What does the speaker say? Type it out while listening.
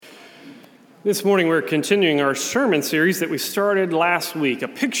This morning we're continuing our sermon series that we started last week. A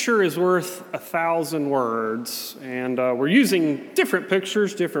picture is worth 1,000 words. And we're using different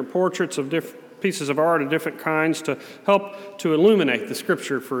pictures, different portraits of different pieces of art of different kinds to help to illuminate the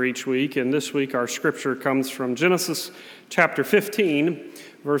scripture for each week. And this week our scripture comes from Genesis chapter 15,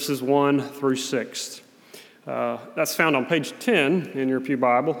 verses 1 through 6. That's found on page 10 in your Pew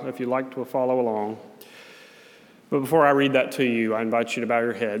Bible if you'd like to follow along. But before I read that to you, I invite you to bow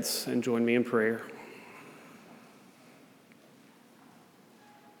your heads and join me in prayer.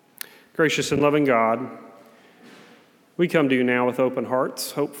 Gracious and loving God, we come to you now with open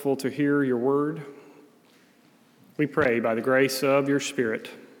hearts, hopeful to hear your word. We pray by the grace of your Spirit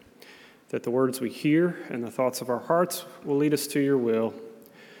that the words we hear and the thoughts of our hearts will lead us to your will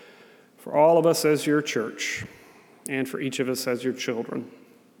for all of us as your church and for each of us as your children.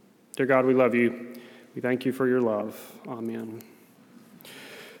 Dear God, we love you. We thank you for your love. Amen.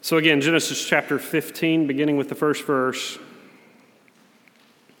 So again, Genesis chapter 15, beginning with the first verse.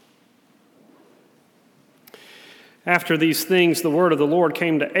 After these things, the word of the Lord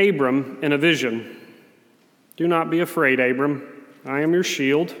came to Abram in a vision. Do not be afraid, Abram. I am your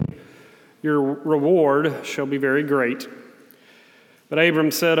shield. Your reward shall be very great. But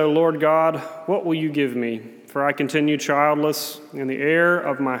Abram said, O Lord God, what will you give me? For I continue childless, and the heir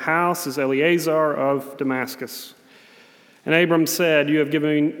of my house is Eliezer of Damascus. And Abram said, You have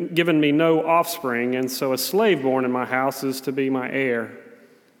given me no offspring, and so a slave born in my house is to be my heir.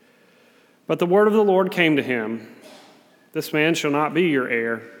 But the word of the Lord came to him, This man shall not be your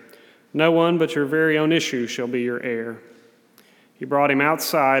heir. No one but your very own issue shall be your heir. He brought him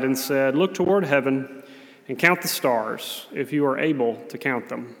outside and said, Look toward heaven and count the stars, if you are able to count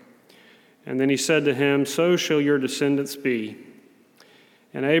them. And then he said to him, So shall your descendants be.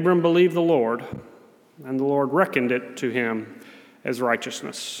 And Abram believed the Lord, and the Lord reckoned it to him as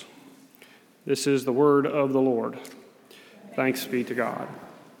righteousness. This is the word of the Lord. Thanks be to God.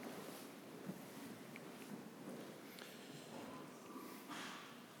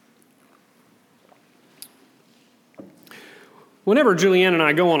 Whenever Julianne and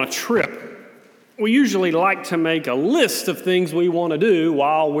I go on a trip, we usually like to make a list of things we want to do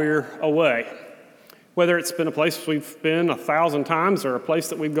while we're away. Whether it's been a place we've been 1,000 times or a place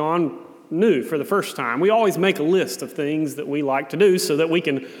that we've gone new for the first time, we always make a list of things that we like to do so that we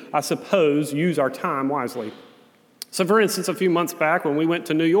can, I suppose, use our time wisely. So for instance, a few months back when we went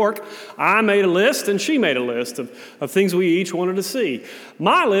to New York, I made a list and she made a list of things we each wanted to see.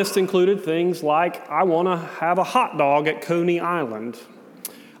 My list included things like I want to have a hot dog at Coney Island.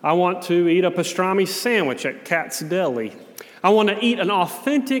 I want to eat a pastrami sandwich at Katz's Deli. I want to eat an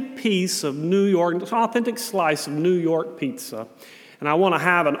authentic piece of New York, an authentic slice of New York pizza. And I want to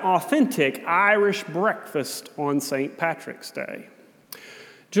have an authentic Irish breakfast on St. Patrick's Day.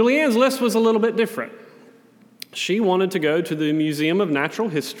 Julianne's list was a little bit different. She wanted to go to the Museum of Natural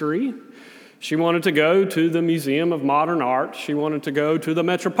History. She wanted to go to the Museum of Modern Art. She wanted to go to the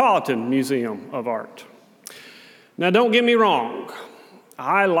Metropolitan Museum of Art. Now, don't get me wrong.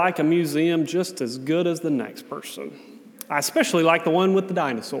 I like a museum just as good as the next person. I especially like the one with the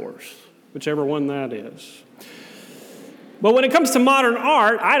dinosaurs, whichever one that is. But when it comes to modern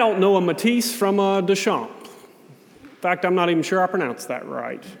art, I don't know a Matisse from a Duchamp. In fact, I'm not even sure I pronounced that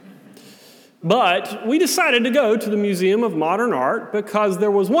right. But we decided to go to the Museum of Modern Art because there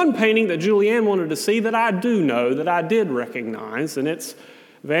was one painting that Julianne wanted to see that I do know, that I did recognize, and it's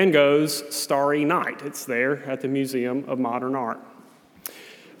Van Gogh's Starry Night. It's there at the Museum of Modern Art.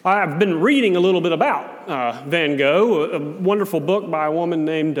 I've been reading a little bit about Van Gogh, a wonderful book by a woman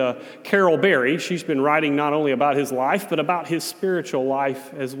named Carol Berry. She's been writing not only about his life, but about his spiritual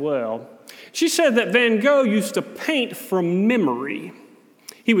life as well. She said that Van Gogh used to paint from memory.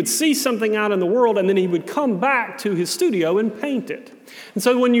 He would see something out in the world, and then he would come back to his studio and paint it. And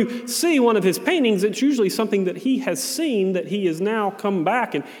so when you see one of his paintings, it's usually something that he has seen that he has now come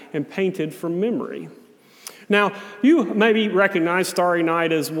back and painted from memory. Now, you maybe recognize Starry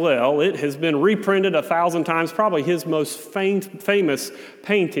Night as well. It has been reprinted 1,000 times, probably his most famous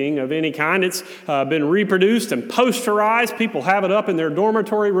painting of any kind. It's been reproduced and posterized. People have it up in their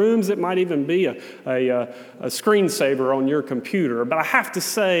dormitory rooms. It might even be a screensaver on your computer. But I have to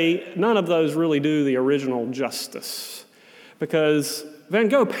say, none of those really do the original justice, because Van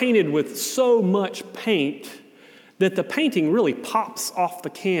Gogh painted with so much paint that the painting really pops off the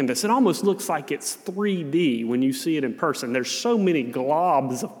canvas. It almost looks like it's 3D when you see it in person. There's so many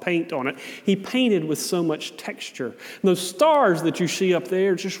globs of paint on it. He painted with so much texture. And those stars that you see up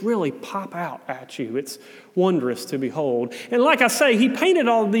there just really pop out at you. It's wondrous to behold. And like I say, he painted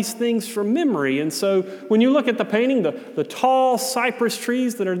all of these things from memory. And so when you look at the painting, the tall cypress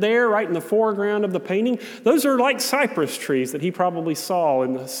trees that are there right in the foreground of the painting, those are like cypress trees that he probably saw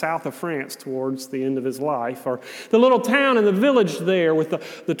in the south of France towards the end of his life. Or the little town and the village there with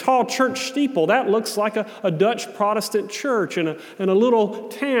the tall church steeple, that looks like a Dutch Protestant church in a little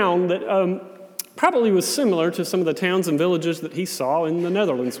town that probably was similar to some of the towns and villages that he saw in the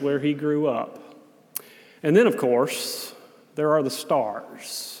Netherlands where he grew up. And then, of course, there are the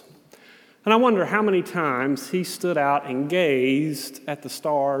stars. And I wonder how many times he stood out and gazed at the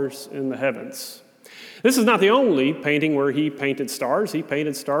stars in the heavens. This is not the only painting where he painted stars. He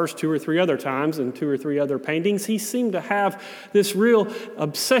painted stars 2 or 3 other times in 2 or 3 other paintings. He seemed to have this real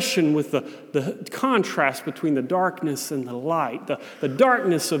obsession with the contrast between the darkness and the light, the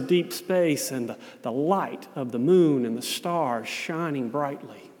darkness of deep space and the light of the moon and the stars shining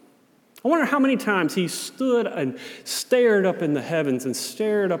brightly. I wonder how many times he stood and stared up in the heavens and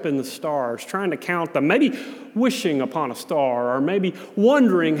stared up in the stars, trying to count them, maybe wishing upon a star, or maybe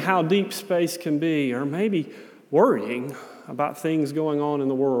wondering how deep space can be, or maybe worrying about things going on in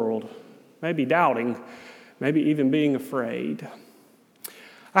the world, maybe doubting, maybe even being afraid.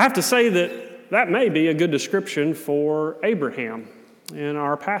 I have to say that may be a good description for Abraham in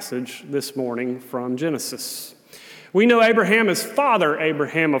our passage this morning from Genesis. We know Abraham as Father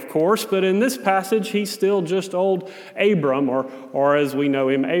Abraham, of course, but in this passage, he's still just old Abram, or as we know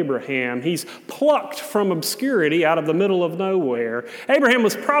him, Abraham. He's plucked from obscurity out of the middle of nowhere. Abraham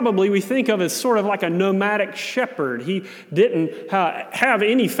was probably, we think of as sort of like a nomadic shepherd. He didn't have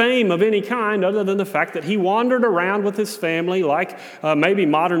any fame of any kind other than the fact that he wandered around with his family like maybe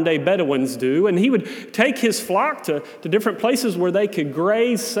modern-day Bedouins do, and he would take his flock to different places where they could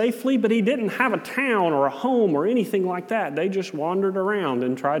graze safely, but he didn't have a town or a home or anything like that. They just wandered around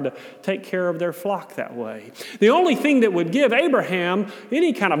and tried to take care of their flock that way. The only thing that would give Abraham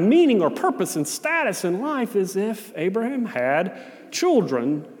any kind of meaning or purpose and status in life is if Abraham had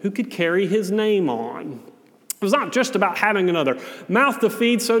children who could carry his name on. It was not just about having another mouth to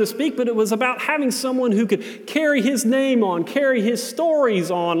feed, so to speak, but it was about having someone who could carry his name on, carry his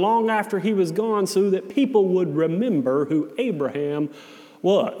stories on long after he was gone so that people would remember who Abraham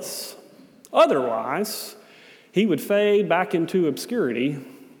was. Otherwise, he would fade back into obscurity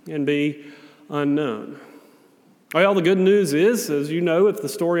and be unknown. Well, the good news is, as you know, with the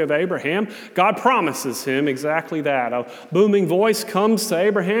story of Abraham, God promises him exactly that. A booming voice comes to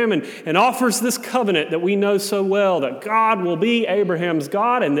Abraham and offers this covenant that we know so well, that God will be Abraham's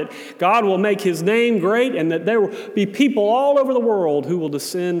God and that God will make his name great and that there will be people all over the world who will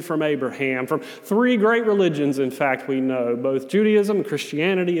descend from Abraham, from 3 great religions, in fact, we know, both Judaism,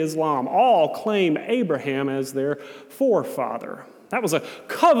 Christianity, Islam, all claim Abraham as their forefather. That was a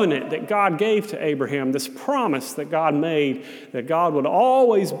covenant that God gave to Abraham, this promise that God made that God would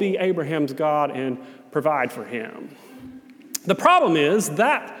always be Abraham's God and provide for him. The problem is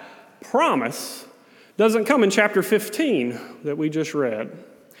that promise doesn't come in chapter 15 that we just read.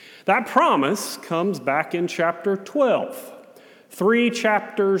 That promise comes back in chapter 12, 3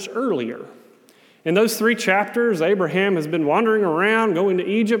 chapters earlier. In those 3 chapters, Abraham has been wandering around, going to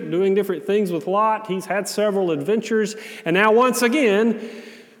Egypt, doing different things with Lot. He's had several adventures. And now once again,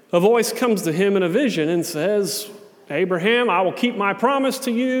 a voice comes to him in a vision and says, Abraham, I will keep my promise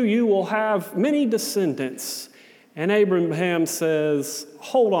to you. You will have many descendants. And Abraham says,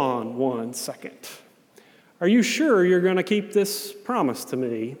 hold on 1 second. Are you sure you're going to keep this promise to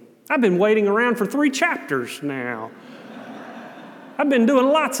me? I've been waiting around for 3 chapters now. I've been doing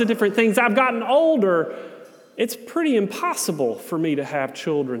lots of different things. I've gotten older. It's pretty impossible for me to have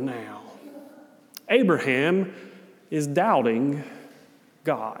children now. Abraham is doubting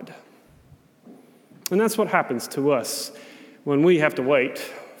God. And that's what happens to us when we have to wait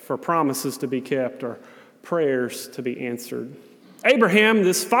for promises to be kept or prayers to be answered. Abraham,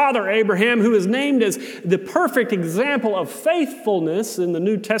 this father Abraham, who is named as the perfect example of faithfulness in the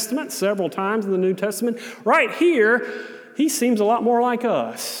New Testament, several times in the New Testament, right here, he seems a lot more like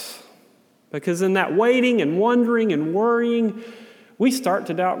us. Because in that waiting and wondering and worrying, we start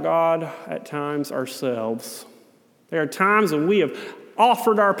to doubt God at times ourselves. There are times when we have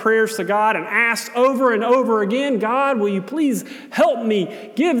offered our prayers to God and asked over and over again, God, will you please help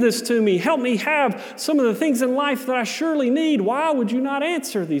me, give this to me, help me have some of the things in life that I surely need. Why would you not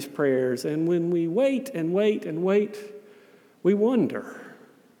answer these prayers? And when we wait and wait and wait, we wonder,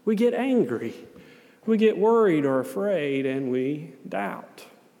 we get angry, we get worried or afraid, and we doubt.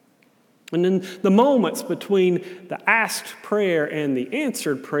 And then the moments between the asked prayer and the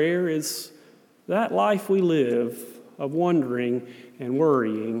answered prayer is that life we live of wondering and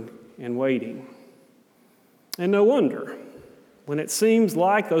worrying and waiting. And no wonder. When it seems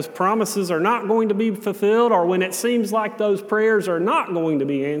like those promises are not going to be fulfilled, or when it seems like those prayers are not going to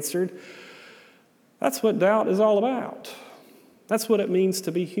be answered, that's what doubt is all about. That's what it means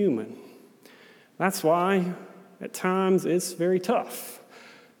to be human. That's why at times it's very tough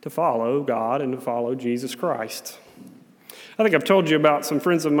to follow God and to follow Jesus Christ. I think I've told you about some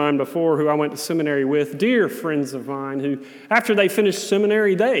friends of mine before who I went to seminary with, dear friends of mine who, after they finished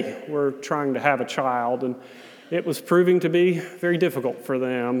seminary, they were trying to have a child, and it was proving to be very difficult for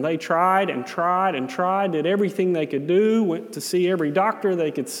them. They tried and tried and tried, did everything they could do, went to see every doctor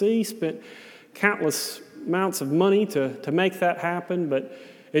they could see, spent countless amounts of money to make that happen, but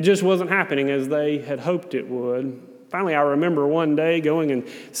it just wasn't happening as they had hoped it would. Finally, I remember one day going and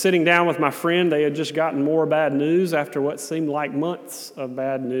sitting down with my friend. They had just gotten more bad news after what seemed like months of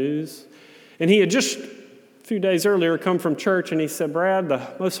bad news. And he had just a few days earlier come from church, and he said, "Brad, the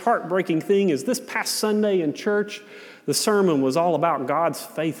most heartbreaking thing is this past Sunday in church, the sermon was all about God's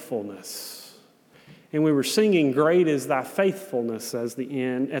faithfulness. And we were singing, 'Great is thy faithfulness,' at the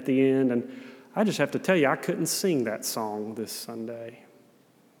end. And I just have to tell you, I couldn't sing that song this Sunday."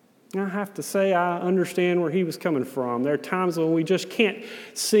 I have to say, I understand where he was coming from. There are times when we just can't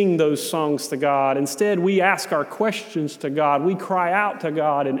sing those songs to God. Instead, we ask our questions to God. We cry out to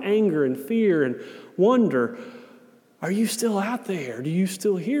God in anger and fear and wonder, "Are you still out there? Do you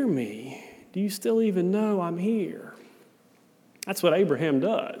still hear me? Do you still even know I'm here?" That's what Abraham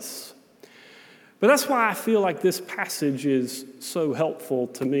does. But that's why I feel like this passage is so helpful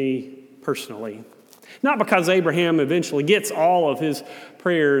to me personally. Not because Abraham eventually gets all of his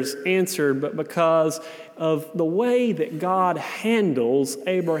prayers answered, but because of the way that God handles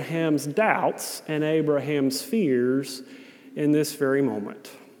Abraham's doubts and Abraham's fears in this very moment.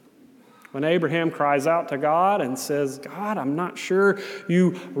 When Abraham cries out to God and says, "God, I'm not sure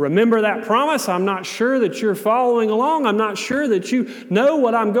you remember that promise. I'm not sure that you're following along. I'm not sure that you know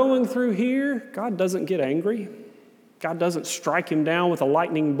what I'm going through here," God doesn't get angry. God doesn't strike him down with a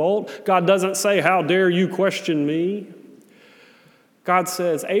lightning bolt. God doesn't say, "How dare you question me?" God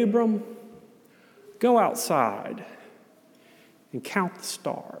says, "Abram, go outside and count the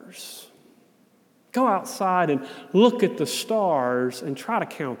stars. Go outside and look at the stars and try to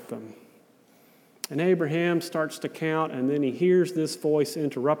count them." And Abraham starts to count, and then he hears this voice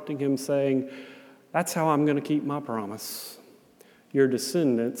interrupting him saying, "That's how I'm going to keep my promise. Your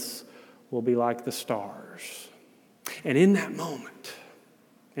descendants will be like the stars." And in that moment,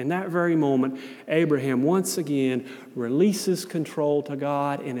 in that very moment, Abraham once again releases control to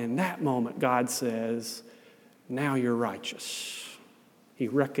God, and in that moment, God says, "Now you're righteous." He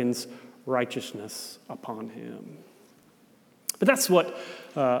reckons righteousness upon him. But that's what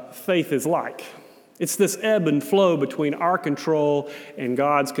faith is like. It's this ebb and flow between our control and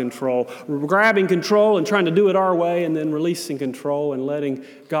God's control. We're grabbing control and trying to do it our way, and then releasing control and letting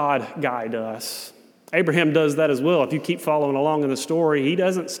God guide us. Abraham does that as well. If you keep following along in the story, he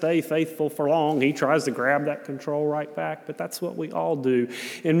doesn't stay faithful for long. He tries to grab that control right back, but that's what we all do.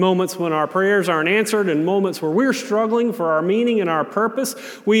 In moments when our prayers aren't answered, in moments where we're struggling for our meaning and our purpose,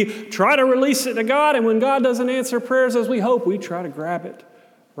 we try to release it to God, and when God doesn't answer prayers as we hope, we try to grab it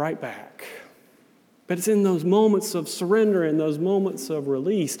right back. But it's in those moments of surrender, in those moments of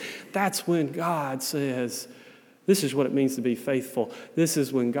release, that's when God says, this is what it means to be faithful. This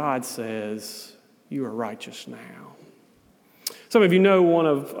is when God says, "You are righteous now." Some of you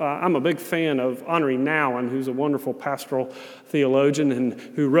know I'm a big fan of Henri Nouwen, who's a wonderful pastoral theologian and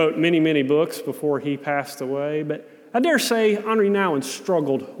who wrote many, many books before he passed away. But I dare say Henri Nouwen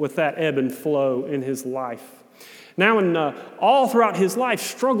struggled with that ebb and flow in his life. Nouwen, all throughout his life,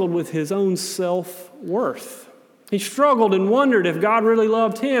 struggled with his own self-worth. He struggled and wondered if God really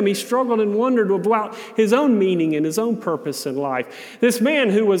loved him. He struggled and wondered about his own meaning and his own purpose in life. This man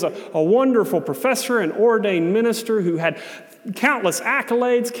who was a wonderful professor and ordained minister who had countless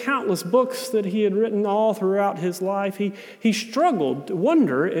accolades, countless books that he had written all throughout his life, he struggled to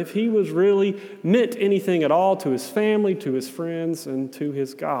wonder if he was really meant anything at all to his family, to his friends, and to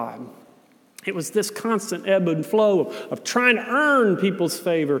his God. It was this constant ebb and flow of trying to earn people's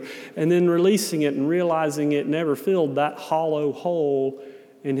favor and then releasing it and realizing it never filled that hollow hole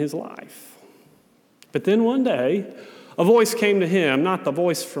in his life. But then one day, a voice came to him, not the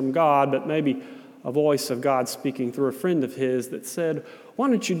voice from God, but maybe a voice of God speaking through a friend of his that said, "Why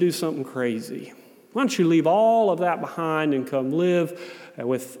don't you do something crazy? Why don't you leave all of that behind and come live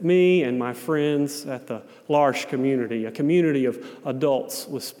with me and my friends at the L'Arche community, a community of adults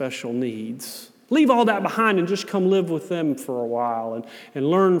with special needs. Leave all that behind and just come live with them for a while and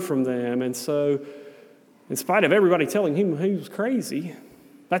learn from them." And so, in spite of everybody telling him he was crazy,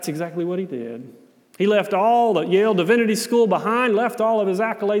 that's exactly what he did. He left all the Yale Divinity School behind, left all of his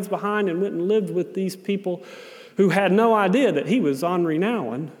accolades behind, and went and lived with these people who had no idea that he was Henri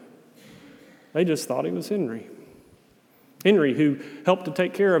Nouwen. They just thought he was Henry. Henry who helped to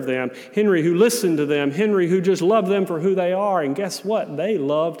take care of them. Henry who listened to them. Henry who just loved them for who they are. And guess what? They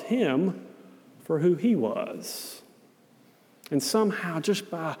loved him for who he was. And somehow,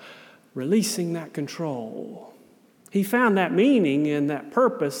 just by releasing that control, he found that meaning and that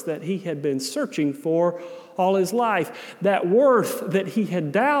purpose that he had been searching for all his life. That worth that he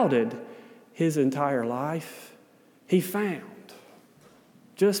had doubted his entire life, he found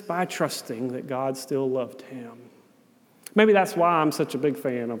just by trusting that God still loved him. Maybe that's why I'm such a big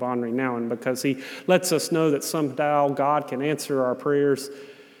fan of Henri Nouwen, because he lets us know that somehow God can answer our prayers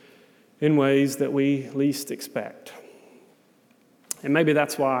in ways that we least expect. And maybe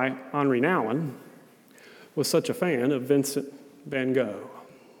that's why Henri Nouwen was such a fan of Vincent van Gogh.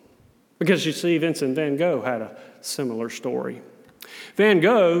 Because you see, Vincent van Gogh had a similar story. Van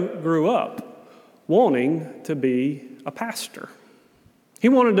Gogh grew up wanting to be a pastor. He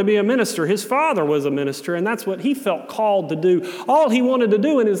wanted to be a minister. His father was a minister, and that's what he felt called to do. All he wanted to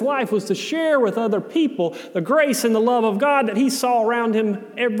do in his life was to share with other people the grace and the love of God that he saw around him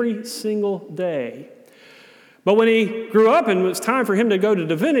every single day. But when he grew up and it was time for him to go to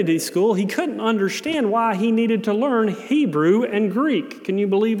divinity school, he couldn't understand why he needed to learn Hebrew and Greek. Can you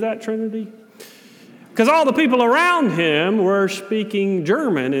believe that, Trinity? Because all the people around him were speaking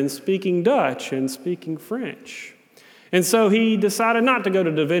German and speaking Dutch and speaking French. And so he decided not to go to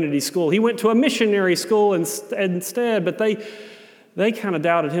divinity school. He went to a missionary school instead, but they kind of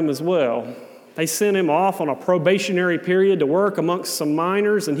doubted him as well. They sent him off on a probationary period to work amongst some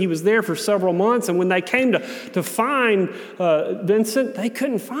miners, and he was there for several months. And when they came to find Vincent, they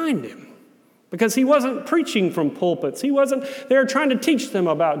couldn't find him because he wasn't preaching from pulpits. He wasn't there trying to teach them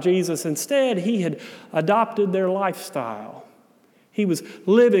about Jesus. Instead, he had adopted their lifestyle. He was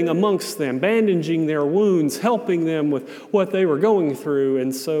living amongst them, bandaging their wounds, helping them with what they were going through.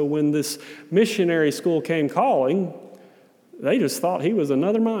 And so when this missionary school came calling, they just thought he was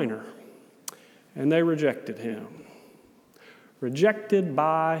another miner. And they rejected him. Rejected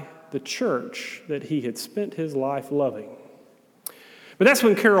by the church that he had spent his life loving. But that's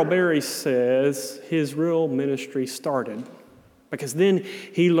when Carol Berry says his real ministry started. Because then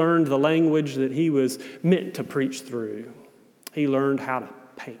he learned the language that he was meant to preach through. He learned how to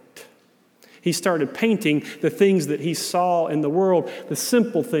paint. He started painting the things that he saw in the world, the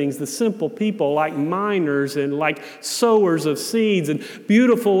simple things, the simple people like miners and like sowers of seeds and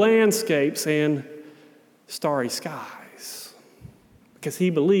beautiful landscapes and starry skies. Because he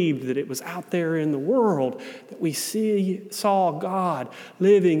believed that it was out there in the world that we saw God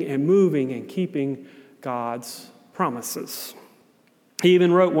living and moving and keeping God's promises. He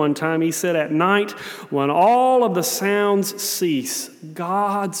even wrote one time, he said, "At night, when all of the sounds cease,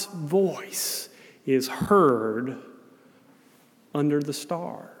 God's voice is heard under the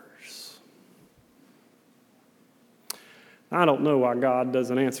stars." I don't know why God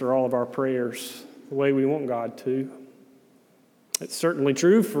doesn't answer all of our prayers the way we want God to. It's certainly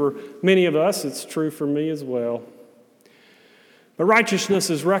true for many of us. It's true for me as well. But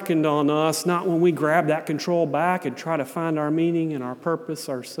righteousness is reckoned on us, not when we grab that control back and try to find our meaning and our purpose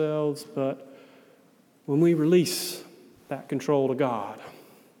ourselves, but when we release that control to God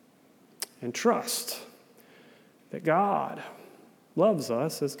and trust that God loves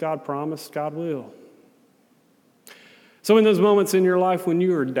us as God promised God will. So in those moments in your life when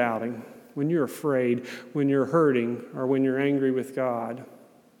you are doubting, when you're afraid, when you're hurting, or when you're angry with God,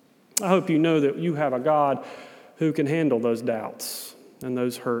 I hope you know that you have a God who can handle those doubts and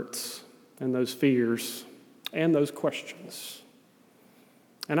those hurts and those fears and those questions.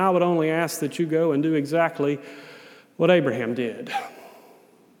 And I would only ask that you go and do exactly what Abraham did.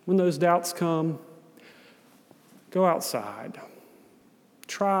 When those doubts come, go outside.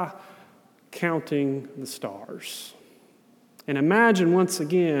 Try counting the stars. And imagine once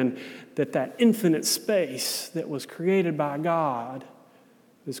again that infinite space that was created by God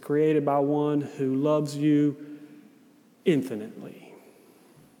is created by one who loves you infinitely.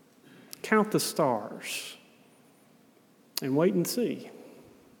 Count the stars and wait and see.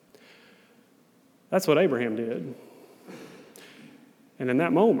 That's what Abraham did. And in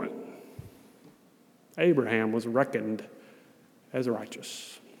that moment, Abraham was reckoned as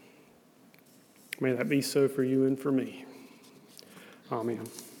righteous. May that be so for you and for me. Amen.